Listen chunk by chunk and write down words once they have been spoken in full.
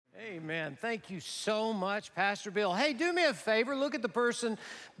Amen. Thank you so much, Pastor Bill. Hey, do me a favor. Look at the person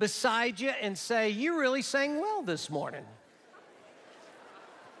beside you and say, you really sang well this morning.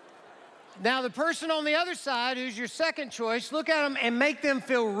 Now, the person on the other side, who's your second choice, look at them and make them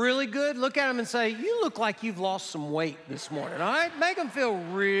feel really good. Look at them and say, you look like you've lost some weight this morning, all right? Make them feel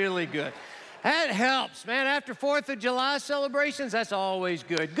really good. That helps, man. After 4th of July celebrations, that's always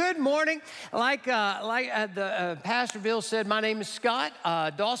good. Good morning. Like Pastor Bill said, my name is Scott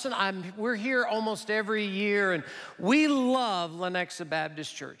Dawson. We're here almost every year, and we love Lenexa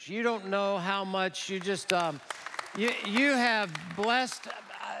Baptist Church. You don't know how much you just, you have blessed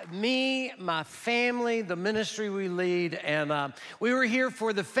me, my family, the ministry we lead, and we were here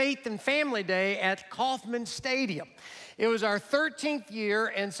for the Faith and Family Day at Kauffman Stadium. It was our 13th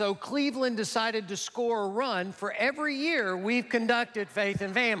year, and so Cleveland decided to score a run for every year we've conducted Faith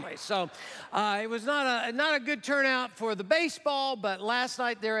and Family. So it was not a good turnout for the baseball, but last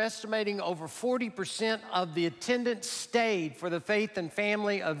night they're estimating over 40% of the attendance stayed for the Faith and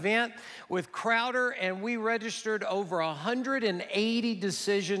Family event with Crowder, and we registered over 180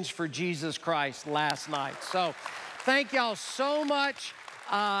 decisions for Jesus Christ last night. So thank y'all so much.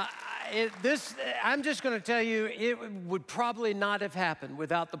 I'm just going to tell you, it would probably not have happened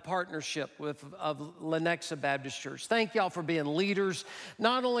without the partnership of Lenexa Baptist Church. Thank y'all for being leaders,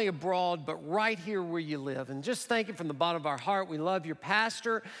 not only abroad, but right here where you live. And just thank you from the bottom of our heart. We love your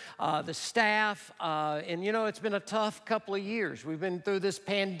pastor, the staff, and you know, it's been a tough couple of years. We've been through this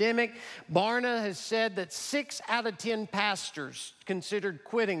pandemic. Barna has said that 6 out of 10 pastors considered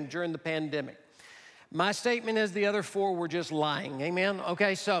quitting during the pandemic. My statement is the other 4 were just lying, amen?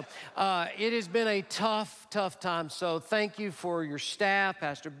 Okay, so it has been a tough time. So thank you for your staff,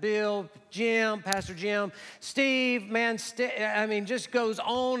 Pastor Bill, Jim, Pastor Jim, Steve, man, just goes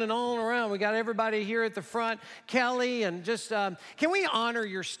on and on around. We got everybody here at the front, Kelly, and just, can we honor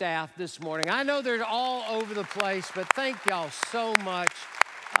your staff this morning? I know they're all over the place, but thank y'all so much.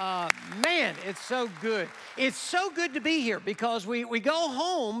 Man, it's so good. It's so good to be here because we go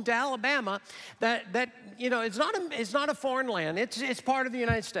home to Alabama that you know, it's not a foreign land. It's part of the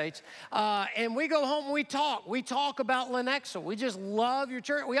United States. And we go home and we talk. We talk about Lenexa. We just love your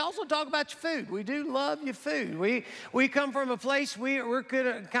church. We also talk about your food. We do love your food. We come from a place, we're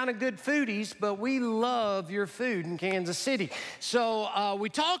kind of good foodies, but we love your food in Kansas City. So we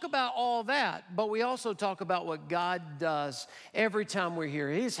talk about all that, but we also talk about what God does every time we're here.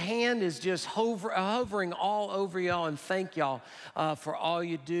 His hand is just hovering all over y'all, and thank y'all for all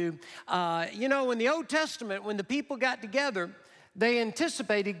you do. You know, in the Old Testament, when the people got together, they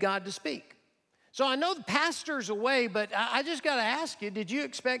anticipated God to speak. So I know the pastor's away, but I just got to ask you, did you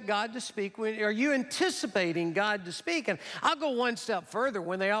expect God to speak? Are you anticipating God to speak? And I'll go one step further.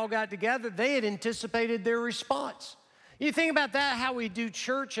 When they all got together, they had anticipated their response. You think about that, how we do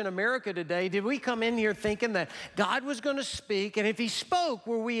church in America today. Did we come in here thinking that God was going to speak? And if he spoke,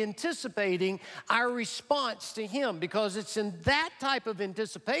 were we anticipating our response to him? Because it's in that type of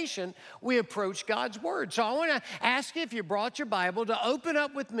anticipation we approach God's word. So I want to ask you, if you brought your Bible, to open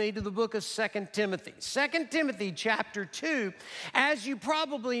up with me to the book of 2 Timothy. 2 Timothy chapter 2. As you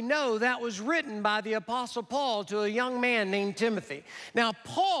probably know, that was written by the Apostle Paul to a young man named Timothy. Now,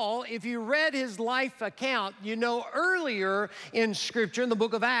 Paul, if you read his life account, you know earlier in Scripture, in the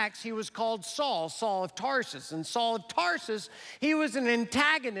book of Acts, he was called Saul of Tarsus. And Saul of Tarsus, he was an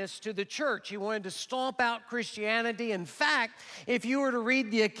antagonist to the church. He wanted to stomp out Christianity. In fact, if you were to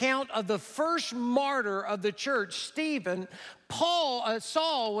read the account of the first martyr of the church, Stephen,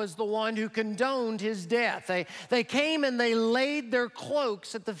 Saul was the one who condoned his death. They came and they laid their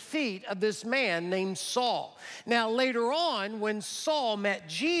cloaks at the feet of this man named Saul. Now, later on, when Saul met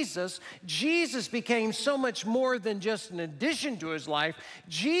Jesus, Jesus became so much more than just an addition to his life.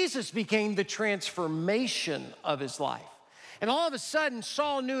 Jesus became the transformation of his life. And all of a sudden,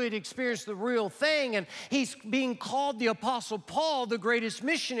 Saul knew he'd experienced the real thing, and he's being called the Apostle Paul, the greatest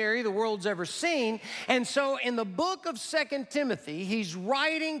missionary the world's ever seen. And so in the book of 2 Timothy, he's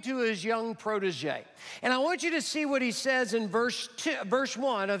writing to his young protege. And I want you to see what he says in verse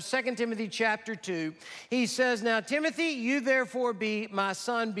 1 of 2 Timothy chapter 2. He says, "Now, Timothy, you therefore my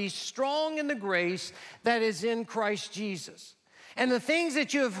son, be strong in the grace that is in Christ Jesus. And the things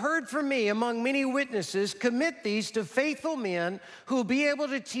that you have heard from me among many witnesses, commit these to faithful men who will be able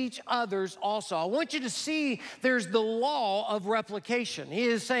to teach others also." I want you to see there's the law of replication. He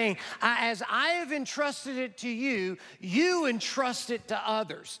is saying, as I have entrusted it to you, you entrust it to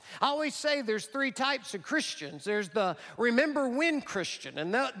others. I always say there's 3 types of Christians. There's the remember when Christian,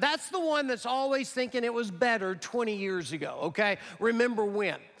 and that's the one that's always thinking it was better 20 years ago, okay? Remember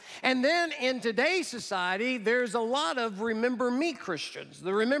when. And then in today's society, there's a lot of remember me Christians.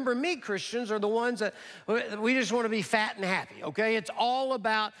 The remember me Christians are the ones that we just want to be fat and happy, okay? It's all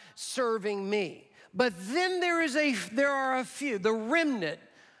about serving me. But then there are a few, the remnant,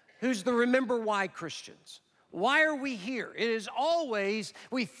 who's the remember why Christians. Why are we here? It is always,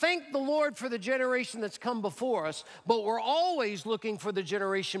 we thank the Lord for the generation that's come before us, but we're always looking for the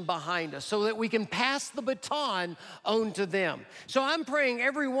generation behind us so that we can pass the baton on to them. So I'm praying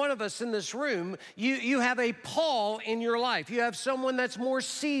every one of us in this room, you have a Paul in your life. You have someone that's more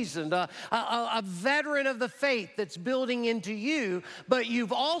seasoned, a veteran of the faith that's building into you, but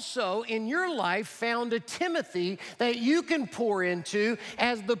you've also in your life found a Timothy that you can pour into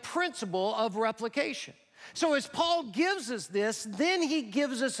as the principle of replication. So as Paul gives us this, then he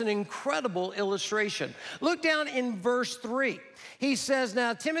gives us an incredible illustration. Look down in verse 3. He says,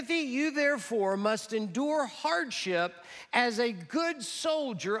 now, Timothy, you therefore must endure hardship as a good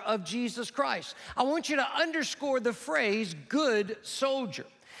soldier of Jesus Christ. I want you to underscore the phrase good soldier.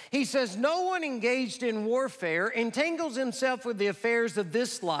 He says, no one engaged in warfare entangles himself with the affairs of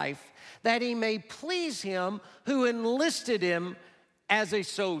this life, that he may please him who enlisted him as a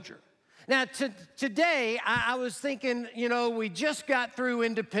soldier. Now, today, I was thinking, we just got through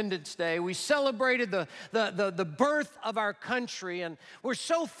Independence Day. We celebrated the birth of our country, and we're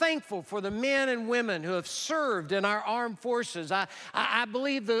so thankful for the men and women who have served in our armed forces. I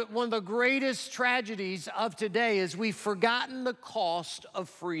believe that one of the greatest tragedies of today is we've forgotten the cost of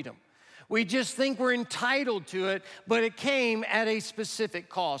freedom. We just think we're entitled to it, but it came at a specific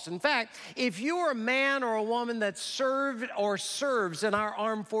cost. In fact, if you're a man or a woman that served or serves in our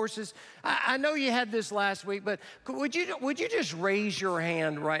armed forces, I know you had this last week, but would you just raise your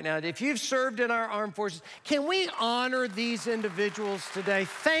hand right now? If you've served in our armed forces, can we honor these individuals today?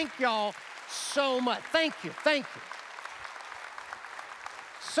 Thank y'all so much. Thank you.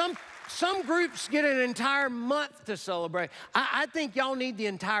 Some groups get an entire month to celebrate. I think y'all need the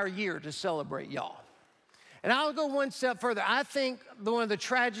entire year to celebrate y'all. And I'll go one step further. I think one of the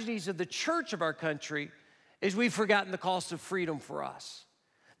tragedies of the church of our country is we've forgotten the cost of freedom for us.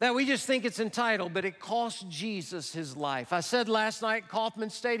 That we just think it's entitled, but it cost Jesus his life. I said last night at Kauffman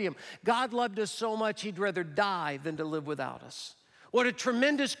Stadium, God loved us so much he'd rather die than to live without us. What a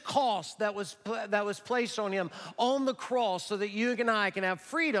tremendous cost that was placed on him on the cross so that you and I can have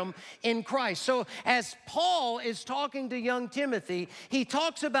freedom in Christ. So as Paul is talking to young Timothy, he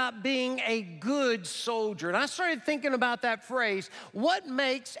talks about being a good soldier. And I started thinking about that phrase, what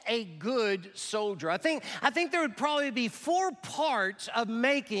makes a good soldier? I think there would probably be 4 parts of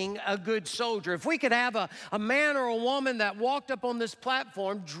making a good soldier. If we could have a man or a woman that walked up on this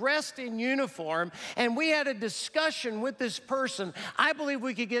platform dressed in uniform and we had a discussion with this person, I believe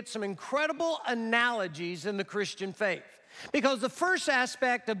we could get some incredible analogies in the Christian faith. Because the first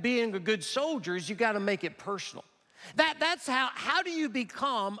aspect of being a good soldier is you got to make it personal. That's how do you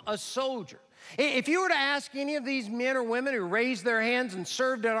become a soldier? If you were to ask any of these men or women who raised their hands and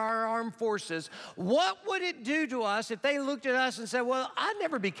served in our armed forces, what would it do to us if they looked at us and said, well, I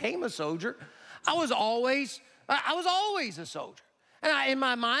never became a soldier. I was always a soldier. And in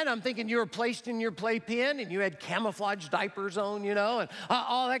my mind, I'm thinking you were placed in your playpen and you had camouflage diapers on, and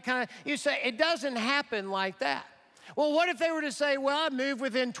all that kind of, you say, it doesn't happen like that. Well, what if they were to say, well, I moved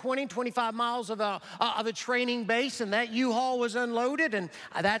within 20, 25 miles of a training base and that U-Haul was unloaded and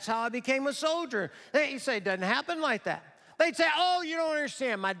that's how I became a soldier. You say, it doesn't happen like that. They'd say, oh, you don't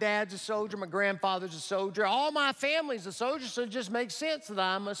understand. My dad's a soldier. My grandfather's a soldier. All my family's a soldier, so it just makes sense that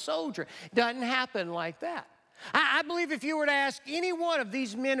I'm a soldier. It doesn't happen like that. I believe if you were to ask any one of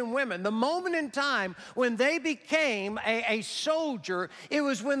these men and women, the moment in time when they became a soldier, it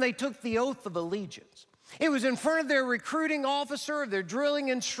was when they took the oath of allegiance. It was in front of their recruiting officer, their drilling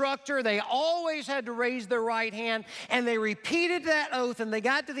instructor. They always had to raise their right hand, and they repeated that oath, and they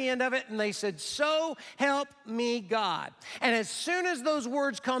got to the end of it, and they said, so help me God. And as soon as those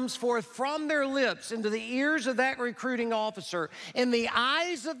words comes forth from their lips into the ears of that recruiting officer, in the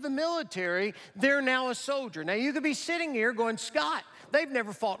eyes of the military, they're now a soldier. Now, you could be sitting here going, Scott, they've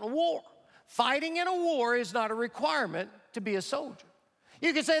never fought in a war. Fighting in a war is not a requirement to be a soldier.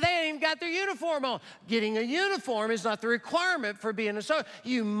 You can say they ain't even got their uniform on. Getting a uniform is not the requirement for being a soldier.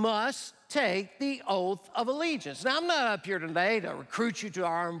 You must take the oath of allegiance. Now, I'm not up here today to recruit you to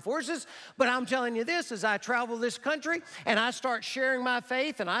our armed forces, but I'm telling you this, as I travel this country and I start sharing my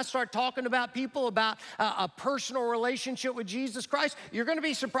faith and I start talking about people about a personal relationship with Jesus Christ, you're going to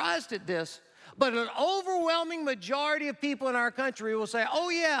be surprised at this. But an overwhelming majority of people in our country will say,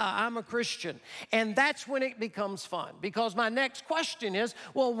 oh yeah, I'm a Christian. And that's when it becomes fun. Because my next question is,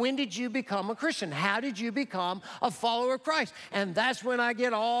 well, when did you become a Christian? How did you become a follower of Christ? And that's when I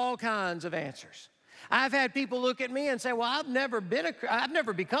get all kinds of answers. I've had people look at me and say, well, I've never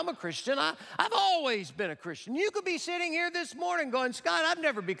become a Christian. I've always been a Christian. You could be sitting here this morning going, Scott, I've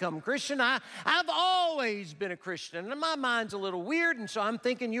never become a Christian. I've always been a Christian. And my mind's a little weird, and so I'm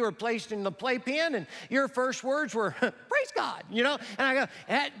thinking you were placed in the playpen and your first words were, praise God, you know? And I go,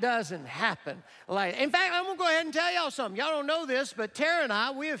 that doesn't happen. In fact, I'm going to go ahead and tell y'all something. Y'all don't know this, but Tara and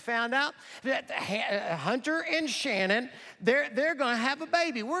I, we have found out that Hunter and Shannon, they're going to have a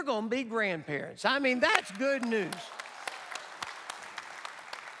baby. We're going to be grandparents. I mean, that's good news.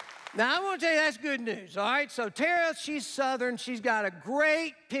 Now, I want to tell you that's good news, all right? So Tara, she's Southern. She's got a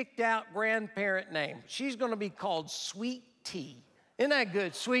great picked out grandparent name. She's going to be called Sweet Tea. Isn't that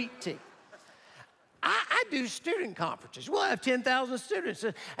good, Sweet Tea? I do student conferences. We'll have 10,000 students.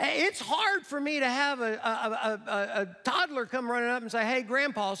 It's hard for me to have a toddler come running up and say, hey,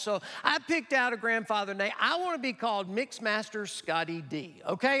 Grandpa, so I picked out a grandfather name. I want to be called Mixmaster Scotty D,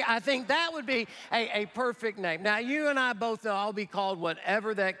 okay? I think that would be a perfect name. Now, you and I both know I'll be called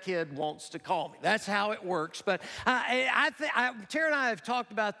whatever that kid wants to call me. That's how it works. But Tara and I have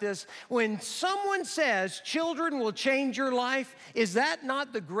talked about this. When someone says children will change your life, is that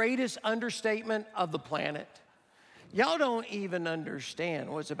not the greatest understatement of the planet? Y'all don't even understand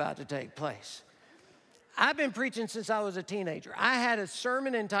what's about to take place. I've been preaching since I was a teenager. I had a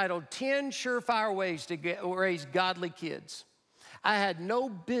sermon entitled 10 Surefire Ways to Raise Godly Kids. I had no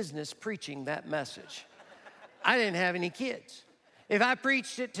business preaching that message. I didn't have any kids. If I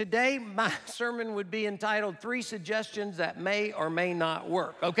preached it today, my sermon would be entitled 3 Suggestions That May or May Not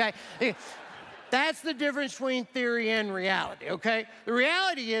Work, okay? That's the difference between theory and reality, okay? The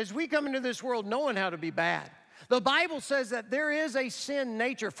reality is we come into this world knowing how to be bad. The Bible says that there is a sin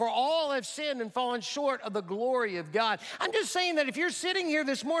nature, for all have sinned and fallen short of the glory of God. I'm just saying that if you're sitting here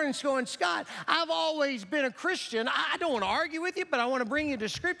this morning going, Scott, I've always been a Christian, I don't want to argue with you, but I want to bring you to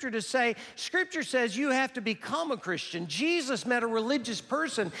Scripture to say, Scripture says you have to become a Christian. Jesus met a religious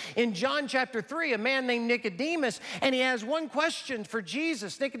person in John chapter 3, a man named Nicodemus, and he has one question for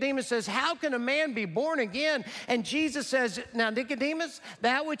Jesus. Nicodemus says, how can a man be born again? And Jesus says, now Nicodemus,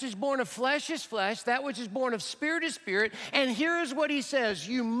 that which is born of flesh is flesh, that which is born of spirit is spirit. And here's what he says,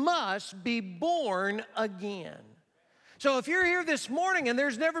 you must be born again. So if you're here this morning and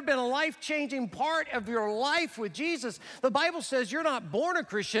there's never been a life-changing part of your life with Jesus, the Bible says you're not born a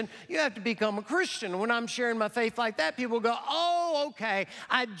Christian, you have to become a Christian. When I'm sharing my faith like that, people go, oh, okay,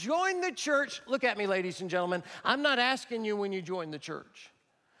 I joined the church. Look at me, ladies and gentlemen. I'm not asking you when you joined the church.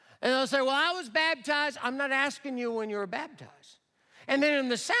 And they'll say, well, I was baptized. I'm not asking you when you were baptized. And then in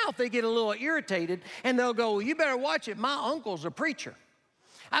the South, they get a little irritated, and they'll go, well, you better watch it. My uncle's a preacher.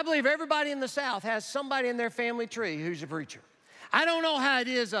 I believe everybody in the South has somebody in their family tree who's a preacher. I don't know how it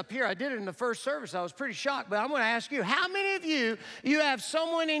is up here. I did it in the first service. I was pretty shocked, but I'm going to ask you, how many of you have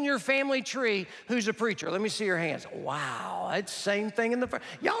someone in your family tree who's a preacher? Let me see your hands. Wow, that's the same thing in the first.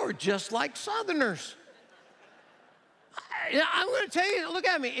 Y'all are just like Southerners. I'm going to tell you, look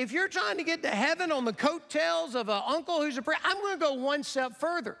at me. If you're trying to get to heaven on the coattails of an uncle who's a preacher, I'm going to go one step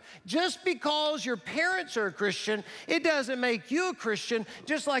further. Just because your parents are a Christian, it doesn't make you a Christian.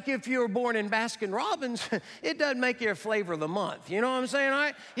 Just like if you were born in Baskin-Robbins, it doesn't make you a flavor of the month. You know what I'm saying? All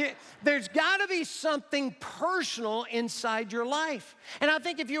right? There's got to be something personal inside your life. And I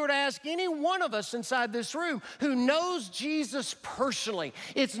think if you were to ask any one of us inside this room who knows Jesus personally,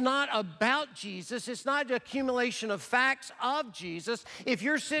 it's not about Jesus. It's not an accumulation of facts of Jesus. If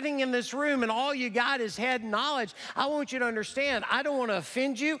you're sitting in this room and all you got is head knowledge, I want you to understand, I don't want to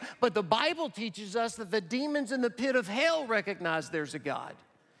offend you, but the Bible teaches us that the demons in the pit of hell recognize there's a God.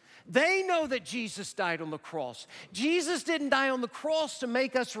 They know that Jesus died on the cross. Jesus didn't die on the cross to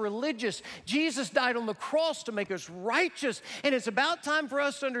make us religious. Jesus died on the cross to make us righteous. And it's about time for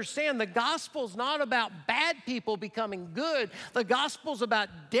us to understand the gospel's not about bad people becoming good. The gospel's about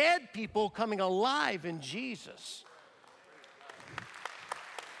dead people coming alive in Jesus.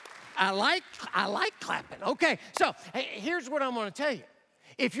 I like clapping. Okay, so here's what I'm going to tell you.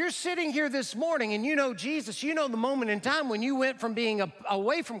 If you're sitting here this morning and you know Jesus, you know the moment in time when you went from being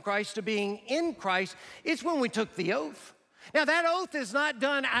away from Christ to being in Christ, it's when we took the oath. Now, that oath is not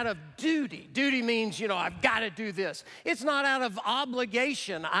done out of duty. Duty means, I've got to do this. It's not out of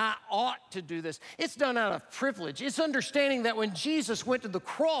obligation. I ought to do this. It's done out of privilege. It's understanding that when Jesus went to the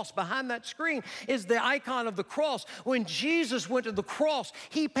cross, behind that screen is the icon of the cross. When Jesus went to the cross,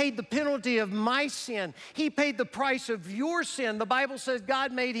 he paid the penalty of my sin. He paid the price of your sin. The Bible says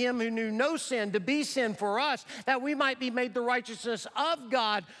God made him who knew no sin to be sin for us, that we might be made the righteousness of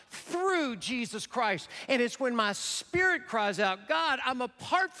God through Jesus Christ. And it's when my spirit cries out, God, I'm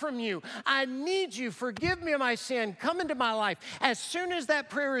apart from you. I need you. Forgive me of my sin. Come into my life. As soon as that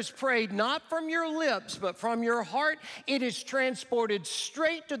prayer is prayed, not from your lips, but from your heart, it is transported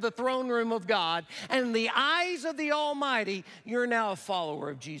straight to the throne room of God. And in the eyes of the Almighty, you're now a follower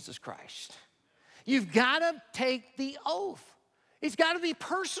of Jesus Christ. You've got to take the oath. It's got to be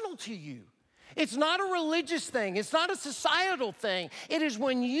personal to you. It's not a religious thing. It's not a societal thing. It is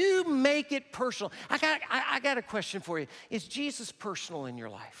when you make it personal. I got a question for you. Is Jesus personal in your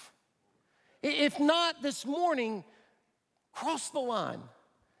life? If not this morning, cross the line.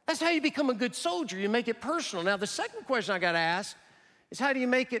 That's how you become a good soldier. You make it personal. Now, the second question I got to ask is, how do you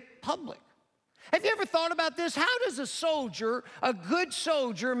make it public? Have you ever thought about this? How does a soldier, a good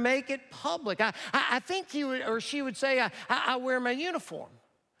soldier, make it public? I think he would, or she would say, I wear my uniform.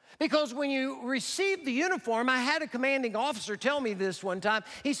 Because when you receive the uniform, I had a commanding officer tell me this one time.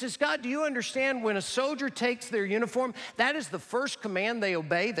 He says, Scott, do you understand when a soldier takes their uniform, that is the first command they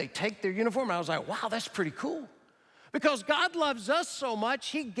obey? They take their uniform. And I was like, wow, that's pretty cool. Because God loves us so much,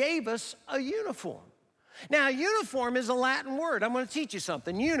 he gave us a uniform. Now, uniform is a Latin word. I'm going to teach you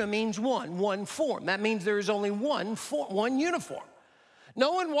something. Una means one form. That means there is only one uniform.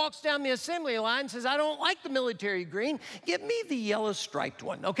 No one walks down the assembly line and says, I don't like the military green. Give me the yellow striped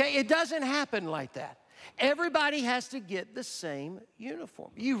one, okay? It doesn't happen like that. Everybody has to get the same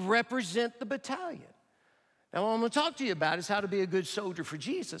uniform. You represent the battalion. Now, what I'm going to talk to you about is how to be a good soldier for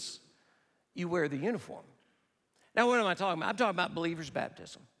Jesus. You wear the uniform. Now, what am I talking about? I'm talking about believer's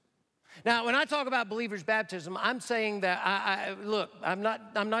baptism. Now, when I talk about believer's baptism, I'm saying that, look, I'm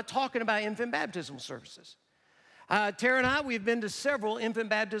not talking about infant baptismal services. Tara and I, we've been to several infant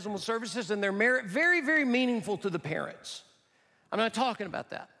baptismal services, and they're very, very meaningful to the parents. I'm not talking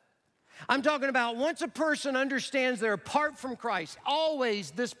about that. I'm talking about once a person understands they're apart from Christ,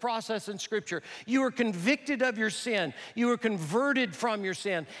 always this process in Scripture. You are convicted of your sin. You are converted from your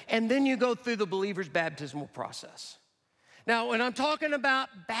sin. And then you go through the believer's baptismal process. Now, when I'm talking about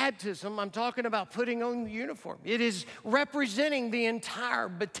baptism, I'm talking about putting on the uniform. It is representing the entire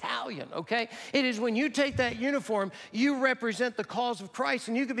battalion, okay? It is when you take that uniform, you represent the cause of Christ.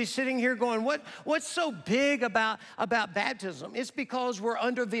 And you could be sitting here going, what's so big about baptism? It's because we're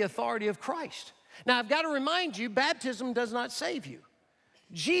under the authority of Christ. Now, I've got to remind you, baptism does not save you.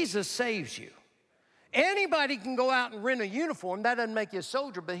 Jesus saves you. Anybody can go out and rent a uniform. That doesn't make you a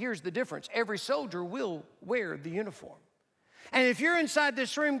soldier, but here's the difference. Every soldier will wear the uniform. And if you're inside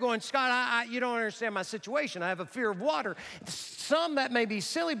this room going, Scott, you don't understand my situation. I have a fear of water. Some that may be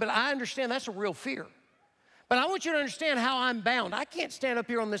silly, but I understand that's a real fear. But I want you to understand how I'm bound. I can't stand up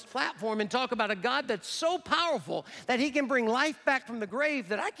here on this platform and talk about a God that's so powerful that he can bring life back from the grave,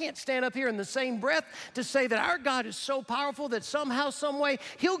 that I can't stand up here in the same breath to say that our God is so powerful that somehow, some way,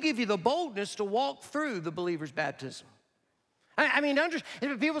 he'll give you the boldness to walk through the believer's baptism. I mean,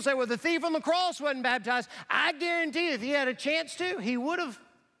 people say, well, the thief on the cross wasn't baptized. I guarantee if he had a chance to, he would have.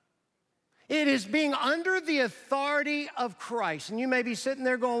 It is being under the authority of Christ. And you may be sitting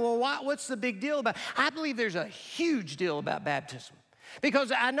there going, well, what's the big deal about it? I believe there's a huge deal about baptism.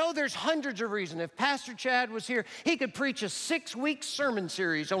 Because I know there's hundreds of reasons. If Pastor Chad was here, he could preach a 6-week sermon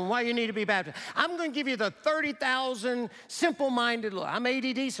series on why you need to be baptized. I'm going to give you the 30,000 simple-minded look. I'm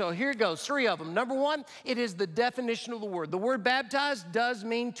ADD, so here it goes, 3 of them. Number 1, it is the definition of the word. The word baptized does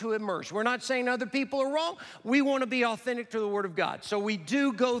mean to immerse. We're not saying other people are wrong. We want to be authentic to the word of God. So we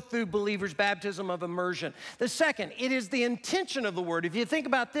do go through believers' baptism of immersion. The second, it is the intention of the word. If you think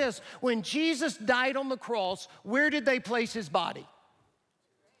about this, when Jesus died on the cross, where did they place his body?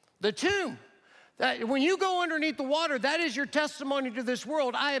 The tomb. When you go underneath the water, that is your testimony to this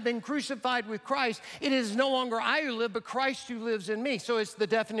world. I have been crucified with Christ. It is no longer I who live, but Christ who lives in me. So it's the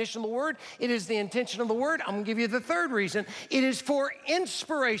definition of the word. It is the intention of the word. I'm going to give you the third reason. It is for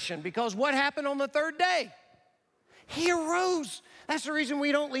inspiration, because what happened on the third day? He arose. That's the reason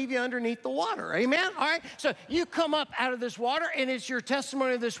we don't leave you underneath the water. Amen? All right? So you come up out of this water, and it's your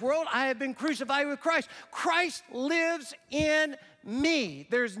testimony of this world. I have been crucified with Christ. Christ lives in me.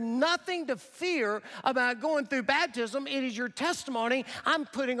 There's nothing to fear about going through baptism. It is your testimony. I'm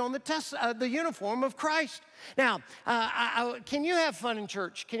putting on the uniform of Christ. Now, can you have fun in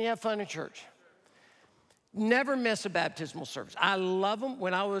church? Can you have fun in church? Never miss a baptismal service. I love them.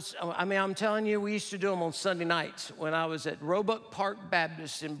 I'm telling you, we used to do them on Sunday nights when I was at Roebuck Park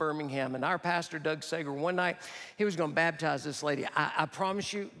Baptist in Birmingham. And our pastor, Doug Sager, one night, he was going to baptize this lady. I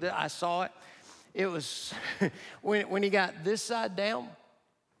promise you that I saw it. It was, when he got this side down,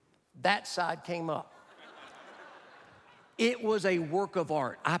 that side came up. It was a work of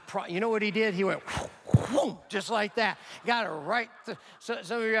art. You know what he did? He went, whoom, just like that. Got it right.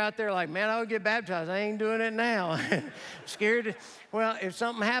 Some of you out there like, man, I would get baptized. I ain't doing it now. Scared. Well, if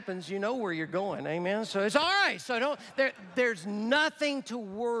something happens, you know where you're going. Amen. So it's all right. So there's nothing to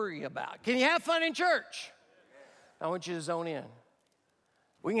worry about. Can you have fun in church? I want you to zone in.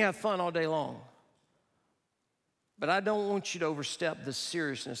 We can have fun all day long. But I don't want you to overstep the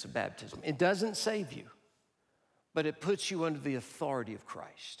seriousness of baptism. It doesn't save you, but it puts you under the authority of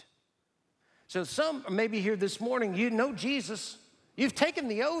Christ. So some maybe here this morning, you know Jesus. You've taken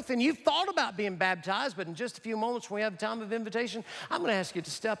the oath and you've thought about being baptized, but in just a few moments when we have a time of invitation, I'm going to ask you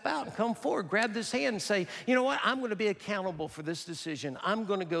to step out and come forward, grab this hand and say, you know what, I'm going to be accountable for this decision. I'm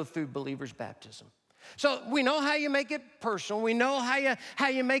going to go through believer's baptism. So we know how you make it personal. We know how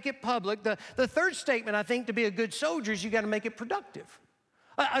you make it public. The third statement, I think, to be a good soldier is you got to make it productive.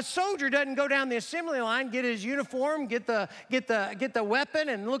 A soldier doesn't go down the assembly line, get his uniform, get the weapon,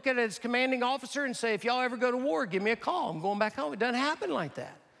 and look at his commanding officer and say, if y'all ever go to war, give me a call. I'm going back home. It doesn't happen like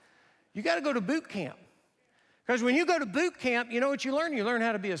that. You got to go to boot camp. Because when you go to boot camp, you know what you learn? You learn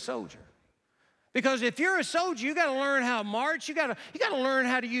how to be a soldier. Because if you're a soldier, you got to learn how to march. You got to learn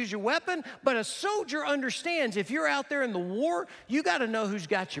how to use your weapon. But a soldier understands if you're out there in the war, you got to know who's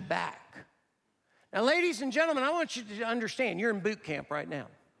got your back. Now, ladies and gentlemen, I want you to understand, you're in boot camp right now.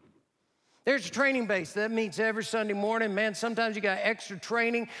 There's a training base that meets every Sunday morning. Man, sometimes you got extra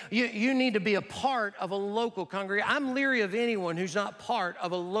training. You need to be a part of a local congregation. I'm leery of anyone who's not part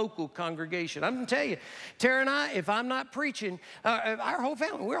of a local congregation. I'm going to tell you, Tara and I, if I'm not preaching, our whole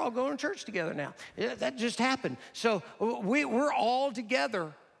family, we're all going to church together now. That just happened. So we're all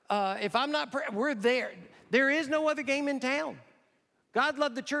together. If I'm not, we're there. There is no other game in town. God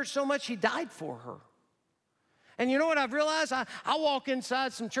loved the church so much, he died for her. And you know what I've realized? I walk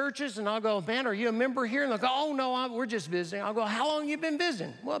inside some churches and I'll go, man, are you a member here? And they'll go, oh, no, we're just visiting. I'll go, how long have you been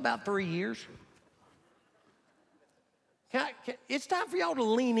visiting? Well, about 3 years. It's time for y'all to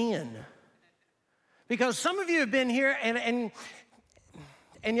lean in. Because some of you have been here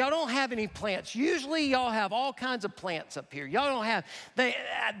and y'all don't have any plants. Usually y'all have all kinds of plants up here. Y'all don't have,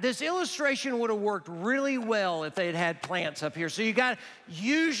 this illustration would have worked really well if they had plants up here. So you got to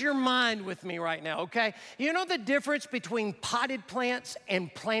use your mind with me right now, okay? You know the difference between potted plants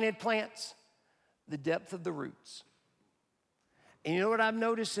and planted plants? The depth of the roots. And you know what I've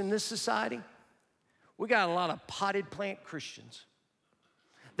noticed in this society? We got a lot of potted plant Christians.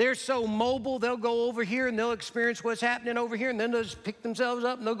 They're so mobile, they'll go over here and they'll experience what's happening over here, and then they'll just pick themselves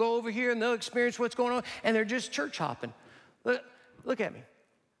up and they'll go over here and they'll experience what's going on, and they're just church hopping. Look at me.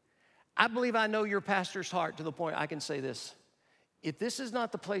 I believe I know your pastor's heart to the point I can say this. If this is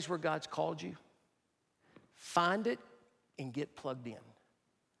not the place where God's called you, find it and get plugged in.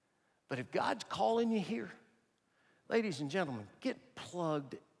 But if God's calling you here, ladies and gentlemen, get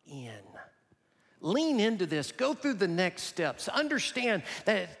plugged in. Lean into this. Go through the next steps. Understand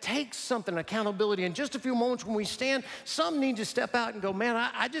that it takes something, accountability. In just a few moments when we stand, some need to step out and go, man,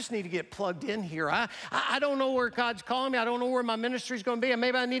 I just need to get plugged in here. I don't know where God's calling me. I don't know where my ministry is going to be. And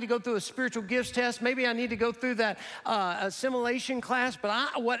maybe I need to go through a spiritual gifts test. Maybe I need to go through that assimilation class.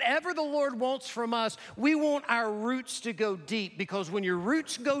 But whatever the Lord wants from us, we want our roots to go deep. Because when your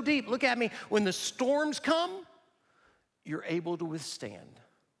roots go deep, look at me, when the storms come, you're able to withstand.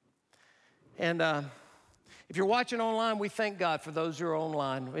 And if you're watching online, we thank God for those who are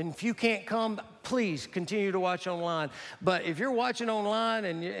online. And if you can't come, please continue to watch online. But if you're watching online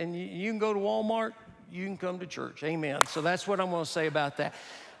and you can go to Walmart, you can come to church. Amen. So that's what I'm going to say about that.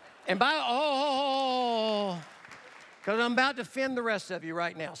 And because I'm about to offend the rest of you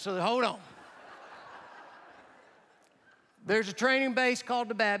right now. So hold on. There's a training base called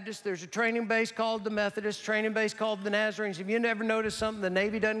the Baptist. There's a training base called the Methodist, training base called the Nazarenes. Have you never noticed something? The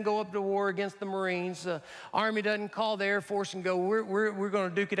Navy doesn't go up to war against the Marines. The Army doesn't call the Air Force and go, we're going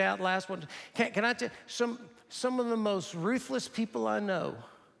to duke it out last one. Can I tell you, some of the most ruthless people I know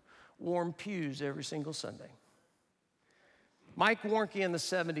warm pews every single Sunday. Mike Warnke in the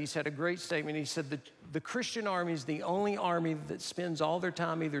 70s had a great statement. He said, the Christian army is the only army that spends all their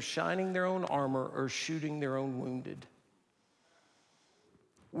time either shining their own armor or shooting their own wounded.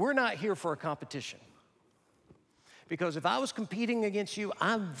 We're not here for a competition. Because if I was competing against you,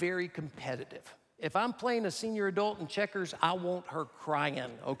 I'm very competitive. If I'm playing a senior adult in checkers, I want her crying,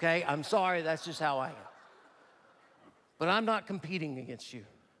 okay? I'm sorry, that's just how I am. But I'm not competing against you.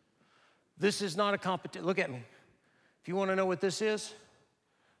 This is not a competition. Look at me. If you want to know what this is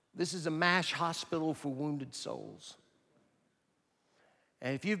a MASH hospital for wounded souls.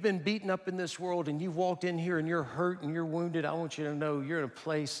 And if you've been beaten up in this world and you've walked in here and you're hurt and you're wounded, I want you to know you're in a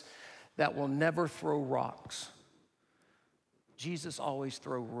place that will never throw rocks. Jesus always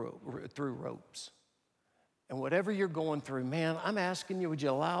threw ropes. And whatever you're going through, man, I'm asking you, would you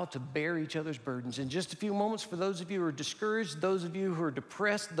allow to bear each other's burdens? In just a few moments, for those of you who are discouraged, those of you who are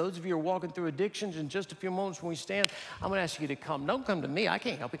depressed, those of you who are walking through addictions, in just a few moments when we stand, I'm going to ask you to come. Don't come to me. I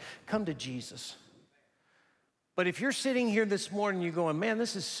can't help you. Come to Jesus. But if you're sitting here this morning, you're going, man,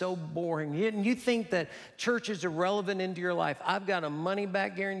 this is so boring, and you think that church is irrelevant into your life, I've got a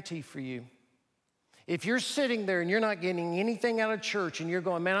money-back guarantee for you. If you're sitting there and you're not getting anything out of church and you're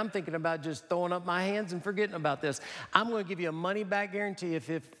going, man, I'm thinking about just throwing up my hands and forgetting about this, I'm going to give you a money-back guarantee. If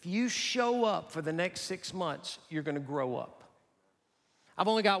you show up for the next 6 months, you're going to grow up. I've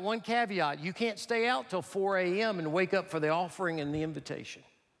only got one caveat. You can't stay out till 4 a.m. and wake up for the offering and the invitation.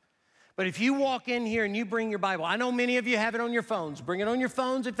 But if you walk in here and you bring your Bible, I know many of you have it on your phones. Bring it on your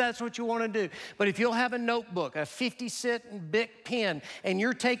phones if that's what you want to do. But if you'll have a notebook, a 50-cent Bic pen, and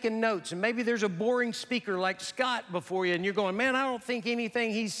you're taking notes, and maybe there's a boring speaker like Scott before you, and you're going, man, I don't think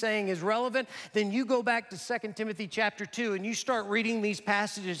anything he's saying is relevant, then you go back to 2 Timothy chapter 2, and you start reading these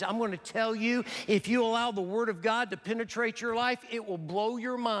passages. I'm going to tell you, if you allow the Word of God to penetrate your life, it will blow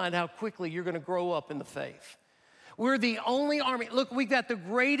your mind how quickly you're going to grow up in the faith. We're the only army. Look, we've got the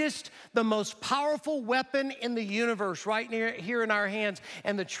greatest, the most powerful weapon in the universe right here in our hands.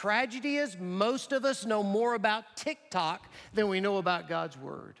 And the tragedy is most of us know more about TikTok than we know about God's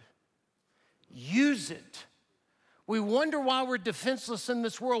Word. Use it. We wonder why we're defenseless in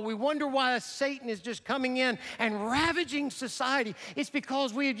this world. We wonder why Satan is just coming in and ravaging society. It's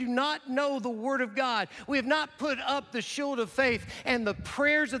because we do not know the Word of God. We have not put up the shield of faith, and the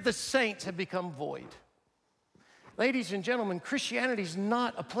prayers of the saints have become void. Ladies and gentlemen, Christianity is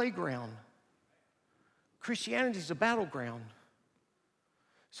not a playground. Christianity is a battleground.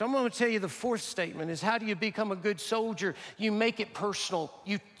 So I'm going to tell you the fourth statement is, how do you become a good soldier? You make it personal.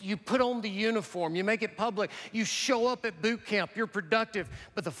 You put on the uniform. You make it public. You show up at boot camp. You're productive.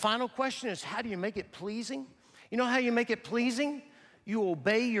 But the final question is, how do you make it pleasing? You know how you make it pleasing? You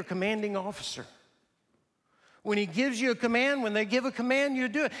obey your commanding officer. When he gives you a command, when they give a command, you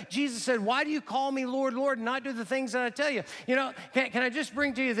do it. Jesus said, why do you call me Lord, Lord, and not do the things that I tell you? You know, can I just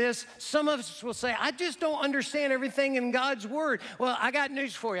bring to you this? Some of us will say, I just don't understand everything in God's Word. Well, I got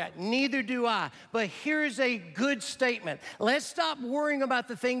news for you. Neither do I. But here's a good statement. Let's stop worrying about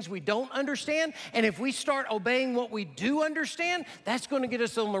the things we don't understand. And if we start obeying what we do understand, that's going to get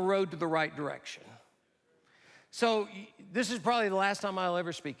us on the road to the right direction. So this is probably the last time I'll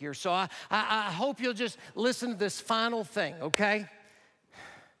ever speak here. So I hope you'll just listen to this final thing, okay?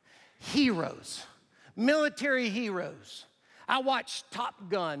 Heroes, military heroes. I watched Top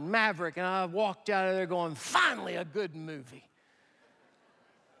Gun, Maverick, and I walked out of there going, finally a good movie.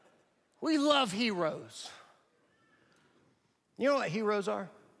 We love heroes. You know what heroes are?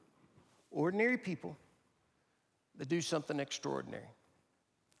 Ordinary people that do something extraordinary.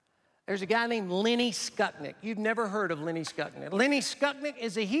 There's a guy named Lenny Skutnik. You've never heard of Lenny Skutnik. Lenny Skutnik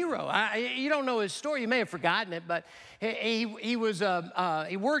is a hero. You don't know his story. You may have forgotten it, but he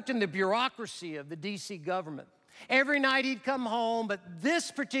worked in the bureaucracy of the D.C. government. Every night he'd come home, but this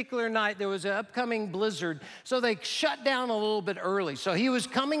particular night there was an upcoming blizzard, so they shut down a little bit early. So he was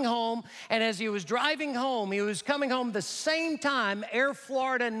coming home, and as he was driving home, he was coming home the same time Air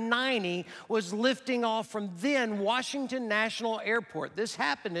Florida 90 was lifting off from then Washington National Airport. This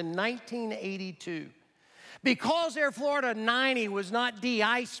happened in 1982. Because Air Florida 90 was not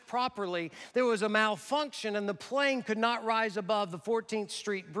de-iced properly, there was a malfunction and the plane could not rise above the 14th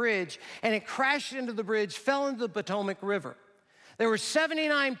Street Bridge, and it crashed into the bridge, fell into the Potomac River. There were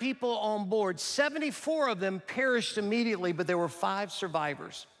 79 people on board. 74 of them perished immediately, but there were 5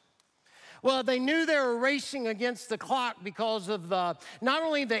 survivors. Well, they knew they were racing against the clock because of not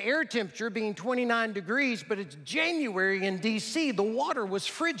only the air temperature being 29 degrees, but it's January in D.C. The water was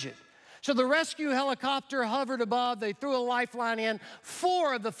frigid. So the rescue helicopter hovered above. They threw a lifeline in.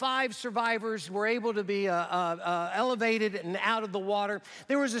 4 of the 5 survivors were able to be elevated and out of the water.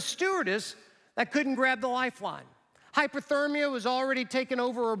 There was a stewardess that couldn't grab the lifeline. Hypothermia was already taken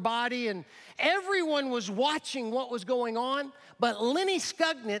over her body, and everyone was watching what was going on. But Lenny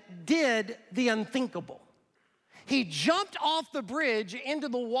Skutnik did the unthinkable. He jumped off the bridge into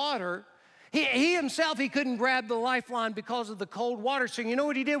the water. He himself, he couldn't grab the lifeline because of the cold water. So you know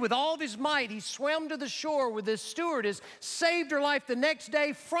what he did? With all of his might, he swam to the shore with this stewardess, saved her life. The next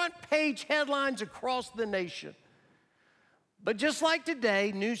day, front page headlines across the nation. But just like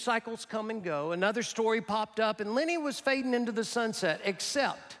today, news cycles come and go. Another story popped up, and Lenny was fading into the sunset,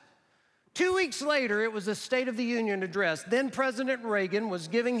 except 2 weeks later, it was a State of the Union address. Then President Reagan was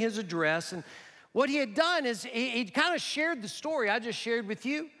giving his address, and what he had done is he kind of shared the story I just shared with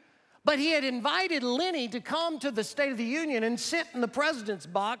you, but he had invited Lenny to come to the State of the Union and sit in the president's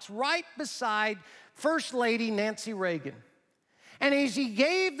box right beside First Lady Nancy Reagan. And as he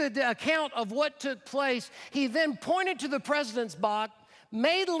gave the account of what took place, he then pointed to the president's box,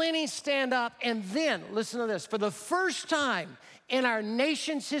 made Lenny stand up, and then, listen to this, for the first time in our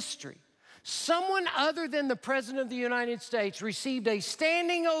nation's history, someone other than the President of the United States received a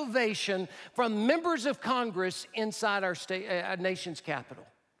standing ovation from members of Congress inside our nation's capital.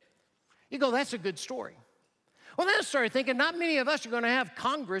 You go, that's a good story. Well, then I started thinking, not many of us are going to have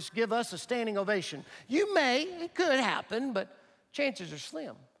Congress give us a standing ovation. You may, it could happen, but chances are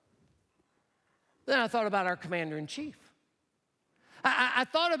slim. Then I thought about our commander-in-chief. I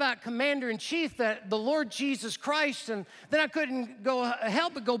thought about commander-in-chief, that the Lord Jesus Christ, and then I couldn't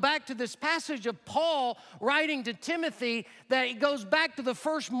help but go back to this passage of Paul writing to Timothy, that it goes back to the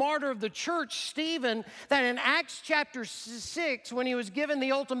first martyr of the church, Stephen, that in Acts chapter 6, when he was given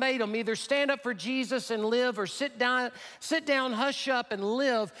the ultimatum, either stand up for Jesus and live, or sit down, hush up and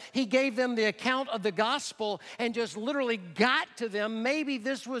live, he gave them the account of the gospel and just literally got to them. Maybe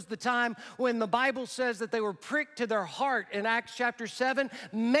this was the time when the Bible says that they were pricked to their heart in Acts chapter 7.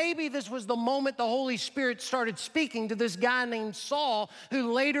 Maybe this was the moment the Holy Spirit started speaking to this guy named Saul,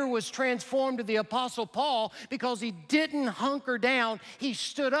 who later was transformed to the Apostle Paul because he didn't hunker down. He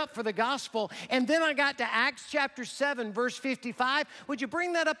stood up for the gospel. And then I got to Acts chapter 7, verse 55. Would you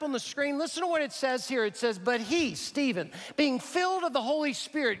bring that up on the screen? Listen to what it says here. It says, but he, Stephen, being filled of the Holy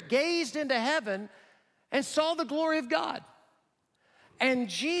Spirit, gazed into heaven and saw the glory of God, and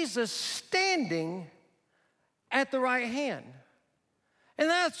Jesus standing at the right hand. And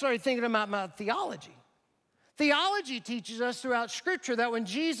then I started thinking about my theology. Theology teaches us throughout Scripture that when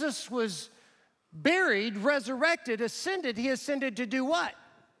Jesus was buried, resurrected, ascended, he ascended to do what?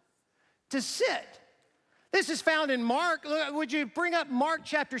 To sit. This is found in Mark. Would you bring up Mark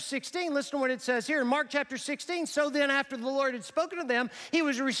chapter 16? Listen to what it says here in Mark chapter 16. So then, after the Lord had spoken to them, he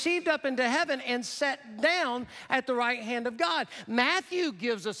was received up into heaven and sat down at the right hand of God. Matthew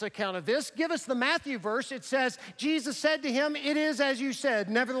gives us account of this. Give us the Matthew verse. It says, Jesus said to him, it is as you said.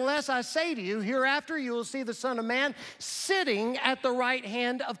 Nevertheless, I say to you, hereafter you will see the Son of Man sitting at the right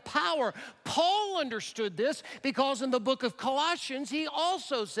hand of power. Paul understood this because in the book of Colossians, he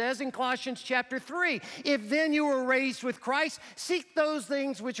also says in Colossians chapter 3, if then you were raised with Christ, seek those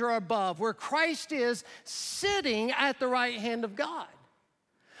things which are above, where Christ is sitting at the right hand of God.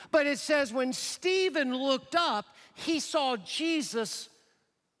 But it says when Stephen looked up, he saw Jesus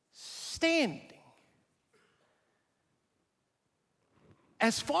standing.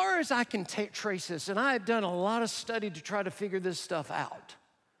 As far as I can trace this, and I have done a lot of study to try to figure this stuff out,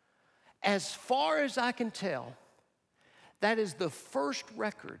 as far as I can tell, that is the first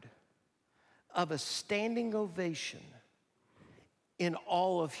record of a standing ovation in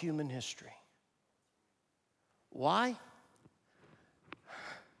all of human history. Why?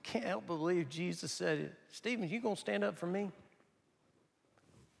 Can't help but believe Jesus said, Stephen, you gonna stand up for me?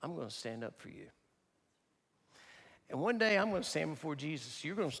 I'm gonna stand up for you. And one day I'm gonna stand before Jesus.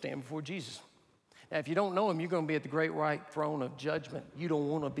 You're gonna stand before Jesus. Now, if you don't know him, you're gonna be at the great white throne of judgment. You don't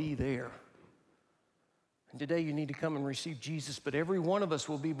wanna be there. And today you need to come and receive Jesus, but every one of us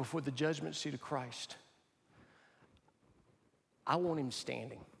will be before the judgment seat of Christ. I want him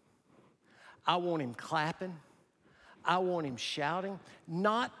standing. I want him clapping. I want him shouting,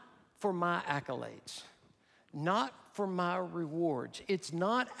 not for my accolades, not for my rewards. It's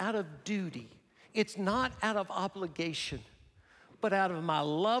not out of duty. It's not out of obligation, but out of my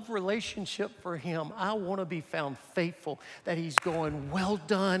love relationship for him. I want to be found faithful, that he's going, well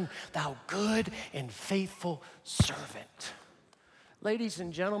done, thou good and faithful servant. Ladies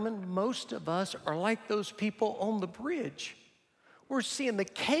and gentlemen, most of us are like those people on the bridge. We're seeing the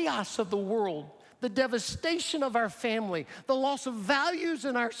chaos of the world, the devastation of our family, the loss of values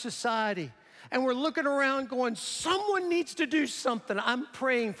in our society. And we're looking around going, someone needs to do something. I'm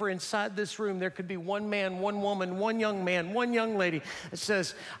praying for inside this room there could be one man, one woman, one young man, one young lady that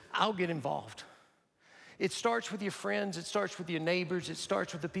says, I'll get involved. It starts with your friends. It starts with your neighbors. It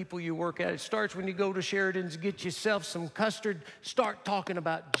starts with the people you work at. It starts when you go to Sheridan's, get yourself some custard. Start talking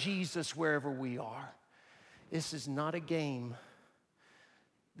about Jesus wherever we are. This is not a game.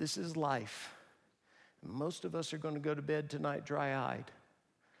 This is life. Most of us are going to go to bed tonight dry-eyed,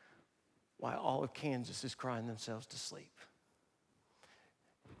 while all of Kansas is crying themselves to sleep.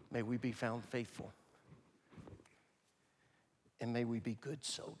 May we be found faithful. and may we be good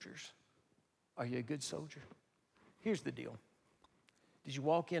soldiers. Are you a good soldier? Here's the deal. Did you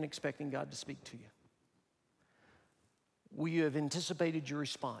walk in expecting God to speak to you? Will you have anticipated your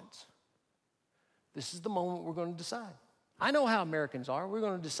response? This is the moment we're going to decide. I know how Americans are. We're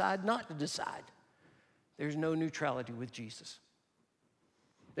going to decide not to decide. There's no neutrality with Jesus.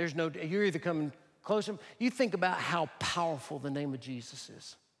 You're either coming closer. You think about how powerful the name of Jesus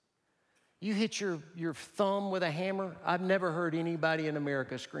is. You hit your thumb with a hammer. I've never heard anybody in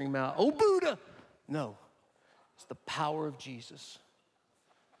America scream out, "Oh, Buddha!" No, it's the power of Jesus.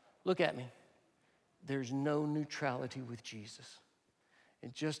 Look at me. There's no neutrality with Jesus.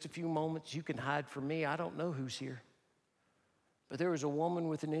 In just a few moments, you can hide from me. I don't know who's here. But there was a woman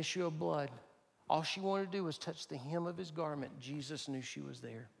with an issue of blood. All she wanted to do was touch the hem of his garment. Jesus knew she was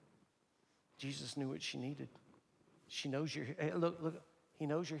there. Jesus knew what she needed. She knows you're here. Hey, look, he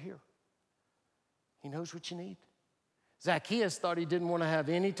knows you're here. He knows what you need. Zacchaeus thought he didn't want to have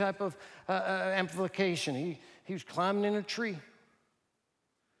any type of amplification. He was climbing in a tree.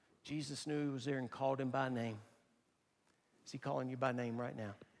 Jesus knew he was there and called him by name. Is he calling you by name right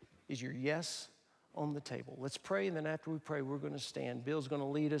now? Is your yes on the table? Let's pray, and then after we pray, we're going to stand. Bill's going to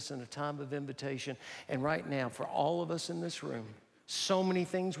lead us in a time of invitation. And right now, for all of us in this room, so many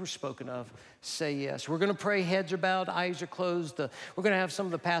things were spoken of. Say yes. We're going to pray. Heads are bowed, eyes are closed. We're going to have some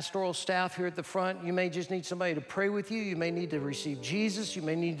of the pastoral staff here at the front. You may just need somebody to pray with you. You may need to receive Jesus. You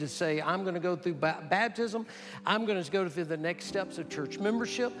may need to say, I'm going to go through baptism. I'm going to go through the next steps of church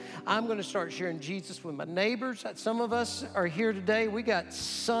membership. I'm going to start sharing Jesus with my neighbors. Some of us are here today. We got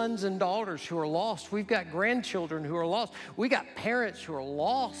sons and daughters who are lost. We've got grandchildren who are lost. We got parents who are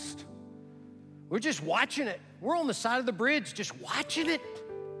lost. We're just watching it. We're on the side of the bridge just watching it.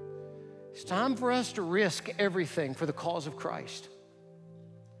 It's time for us to risk everything for the cause of Christ.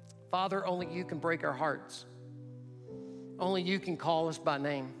 Father, only you can break our hearts. Only you can call us by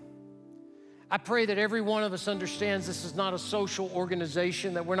name. I pray that every one of us understands this is not a social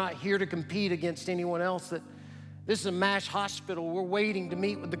organization, that we're not here to compete against anyone else, that this is a MASH hospital. We're waiting to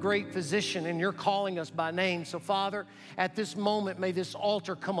meet with the great physician, and you're calling us by name. So, Father, at this moment, may this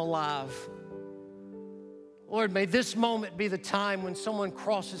altar come alive. Lord, may this moment be the time when someone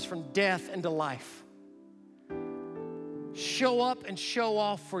crosses from death into life. Show up and show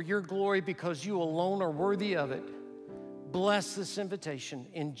off for your glory because you alone are worthy of it. Bless this invitation.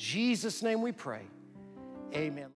 In Jesus' name we pray. Amen.